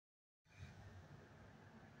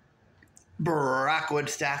Brock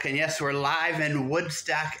Woodstock, and yes, we're live in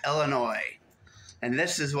Woodstock, Illinois, and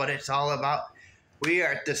this is what it's all about. We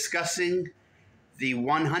are discussing the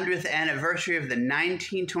 100th anniversary of the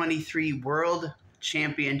 1923 World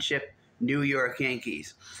Championship New York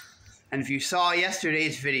Yankees. And if you saw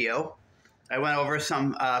yesterday's video, I went over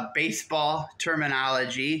some baseball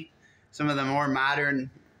terminology, some of the more modern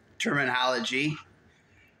terminology,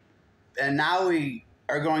 and now we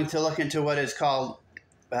are going to look into what is called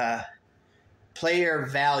player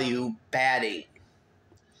value batting.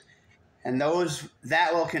 And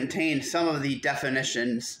that will contain some of the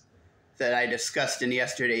definitions that I discussed in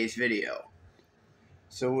yesterday's video.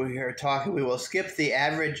 So we will skip the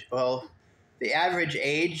average, the average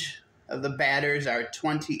age of the batters are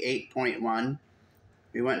 28.1.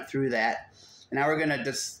 We went through that. And now we're going to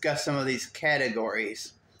discuss some of these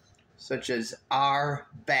categories, such as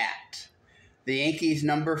R-BAT. The Yankees'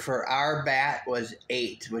 number for R-BAT was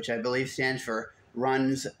 8, which I believe stands for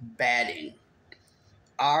runs batting.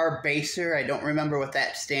 R-Baser, I don't remember what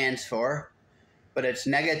that stands for, but it's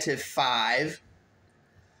 -5.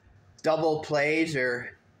 Double plays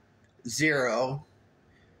are 0,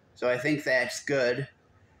 so I think that's good.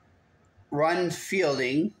 Runs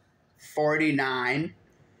fielding, 49.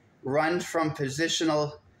 Runs from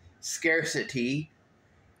positional scarcity,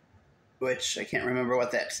 which I can't remember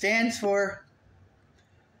what that stands for,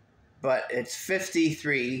 but it's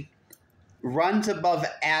 53. Runs above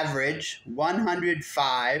average,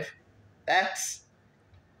 105. That's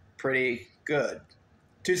pretty good,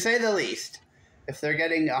 to say the least. If they're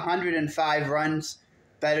getting 105 runs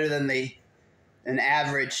better than an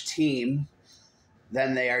average team,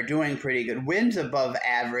 then they are doing pretty good. Wins above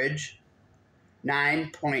average,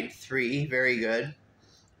 9.3, very good.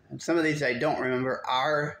 And some of these I don't remember.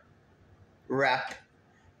 R-Rep,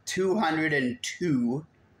 202,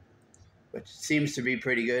 which seems to be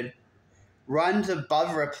pretty good. Runs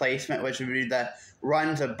above replacement, which would be the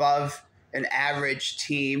runs above an average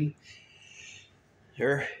team.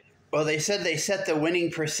 Well, they said they set the winning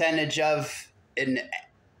percentage of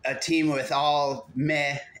a team with all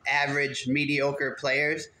average, mediocre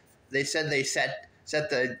players. They said they set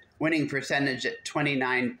the winning percentage at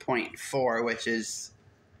 29.4, which is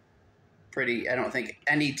pretty. I don't think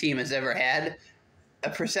any team has ever had a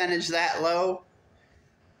percentage that low,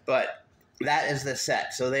 but that is the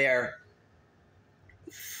set. So they are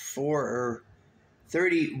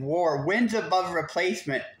 30 WAR, wins above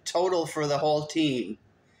replacement total for the whole team,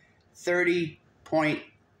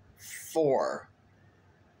 30.4.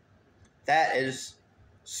 That is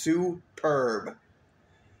superb.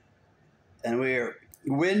 And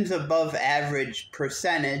wins above average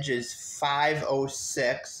percentage is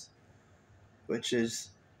 506, which is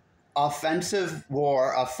offensive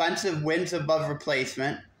WAR. Offensive wins above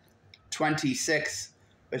replacement, 26,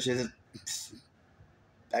 which is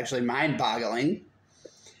actually mind-boggling.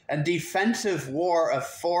 And defensive WAR of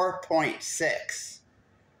 4.6.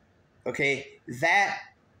 Okay, that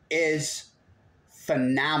is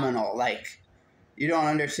phenomenal. Like, you don't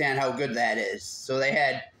understand how good that is. So they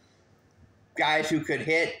had guys who could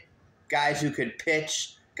hit, guys who could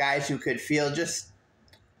pitch, guys who could field. Just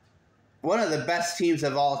one of the best teams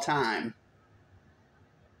of all there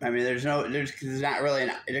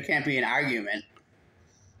can't be an argument.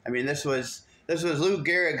 I mean, this was Lou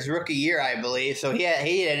Gehrig's rookie year, I believe, so he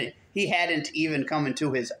hadn't even come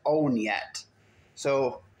into his own yet.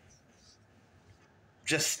 So,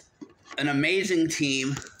 just an amazing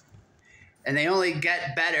team, and they only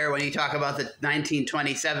get better when you talk about the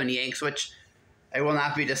 1927 Yanks, which I will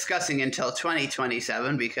not be discussing until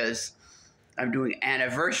 2027 because I'm doing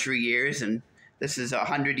anniversary years, and this is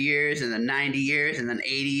 100 years, and then 90 years, and then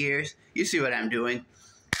 80 years. You see what I'm doing.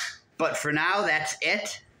 But for now, that's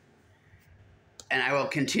it. And I will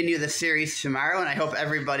continue the series tomorrow, and I hope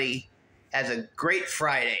everybody has a great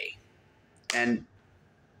Friday. And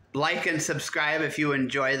like and subscribe if you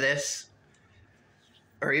enjoy this,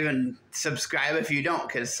 or even subscribe if you don't,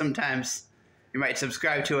 because sometimes you might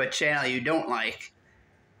subscribe to a channel you don't like.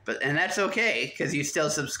 And that's okay, because you still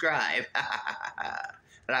subscribe.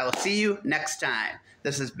 But I will see you next time.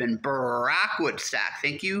 This has been Brock Woodstock.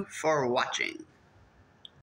 Thank you for watching.